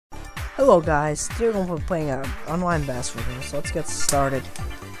Hello guys, today we're going to be playing an online basketball game, so let's get started.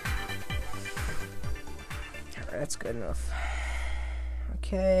 Alright, that's good enough.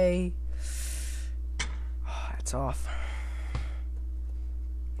 Okay. Oh, that's off.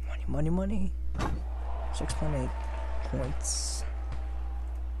 Money, money, money. 6.8 points.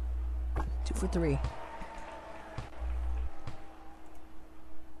 2 for 3.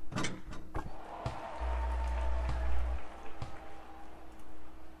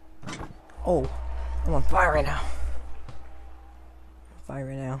 Oh, I'm on fire right now.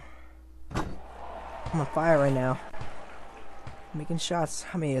 I'm on fire right now. I'm making shots.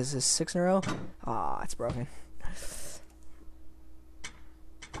 How many is this? 6 in a row? Ah, it's broken.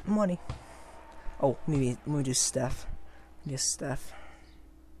 Money. Oh, maybe let me do Steph. Just Steph.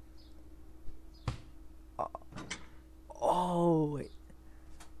 Oh, wait.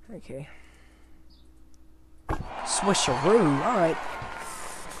 Okay. Swisheroo. All right.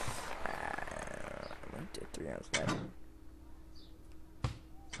 3 rounds left.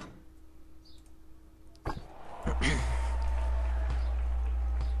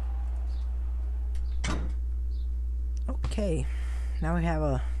 Okay, now we have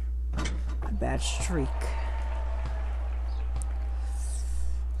a bad streak.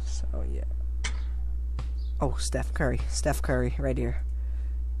 So yeah. Oh, Steph Curry right here.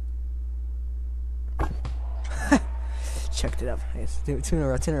 Checked it up. It's 2 in a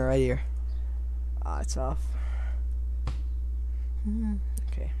row right here. Ah, it's off.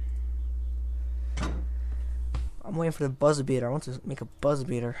 Okay. I'm waiting for the buzzer beater. I want to make a buzzer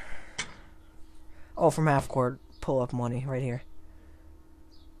beater. Oh, from half court. Pull up money right here.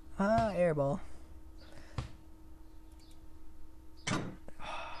 Ah, air ball.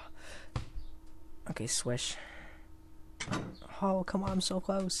 Okay, swish. Oh, come on, I'm so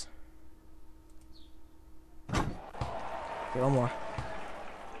close. Okay, one more.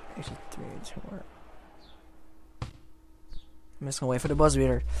 Actually, 3 or 2 more. I'm just gonna wait for the buzzer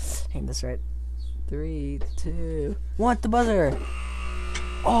beater. Aim this right. 3, 2, 1, the buzzer!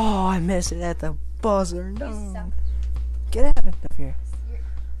 Oh, I missed it at the buzzer. No. Get out of here.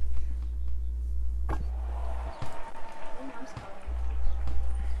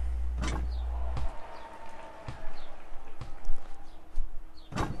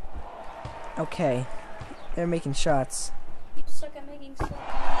 Okay. They're making shots. You suck at making shots.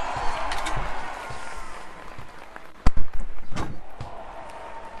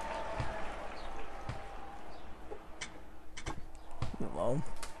 Hello.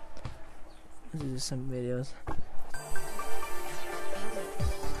 Let's do some videos.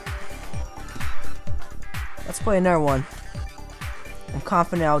 Let's play another one. I'm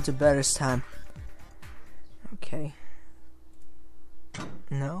confident I'll do better this time. Okay.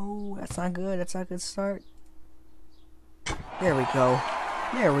 No, that's not good. That's not a good start. There we go.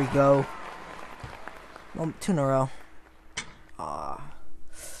 There we go. 2 in a row. Ah.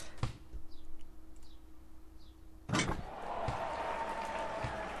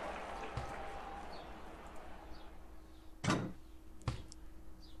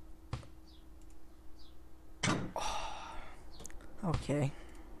 Okay.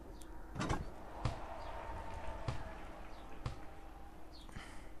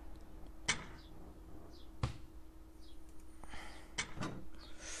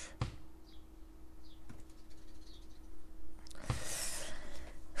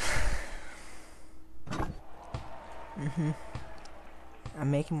 I'm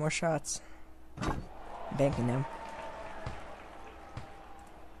making more shots. Banking them.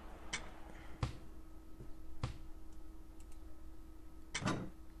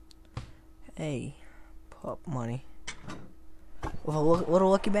 Hey, pull up money. With a little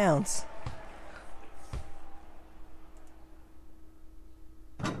lucky bounce.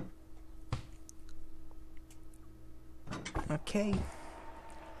 Okay.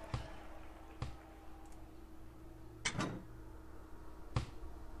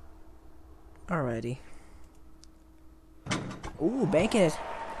 Alrighty. Ooh, banking it.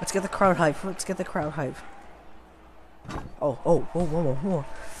 Let's get the crowd hype. Oh, one more.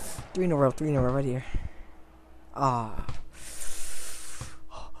 3 in a row right here. Ah.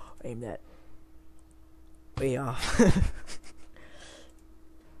 Aim that. Way off.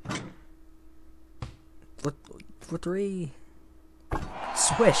 for 3.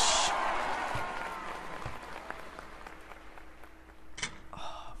 Swish.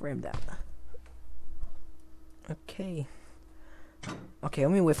 Oh, ram that. Okay. Okay,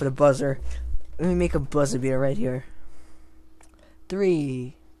 let me wait for the buzzer. Let me make a buzzer beater right here.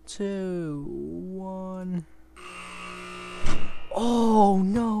 3, 2, 1. Oh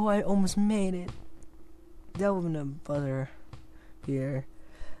no, I almost made it. That would have been a buzzer here.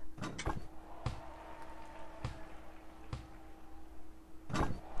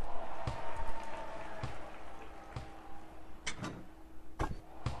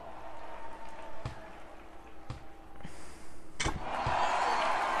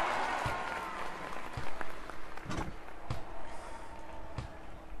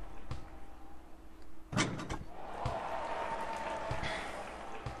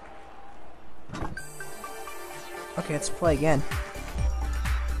 Okay, let's play again.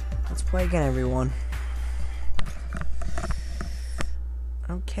 Let's play again, everyone.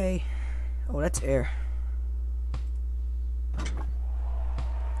 Okay. Oh, that's air.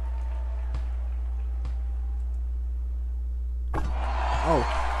 Oh.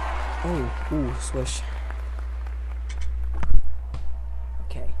 Oh, ooh, swish.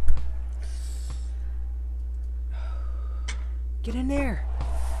 Okay. Get in there.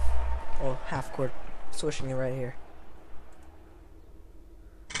 Oh, half court. Swishing it right here.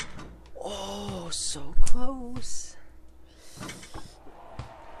 Oh, so close.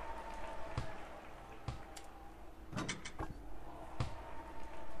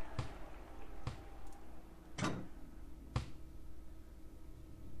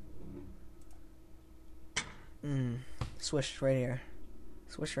 Swish right here.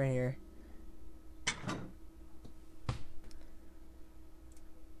 Swish right here.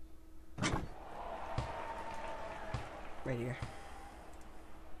 Right here.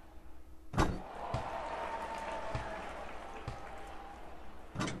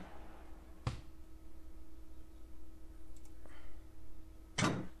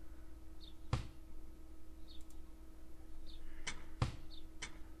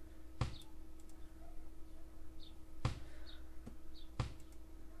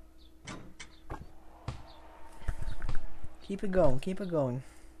 Keep it going, keep it going.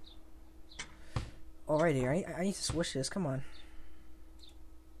 Oh, right here. I need to swish this, come on.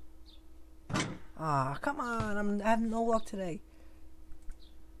 Ah, come on, I have no luck today.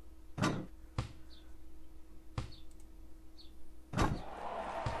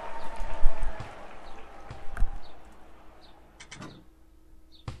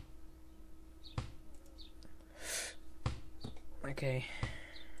 Okay.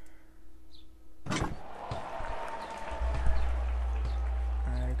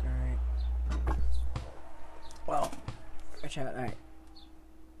 Alright. Well, watch out, alright.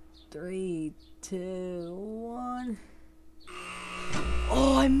 3, 2, 1.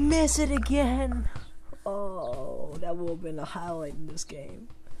 Oh, I miss it again. Oh, that would have been a highlight in this game.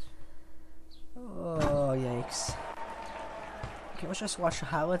 Oh, yikes. Okay, let's just watch the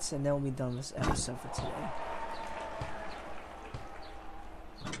highlights and then we'll be done with this episode for today.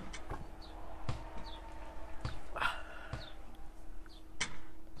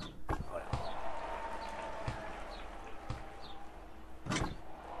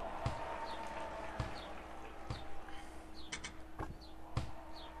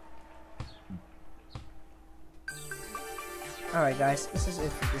 Alright guys, this is it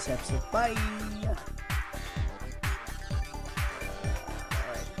for this episode. Bye!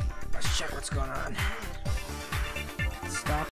 Alright, let's check what's going on. Stop.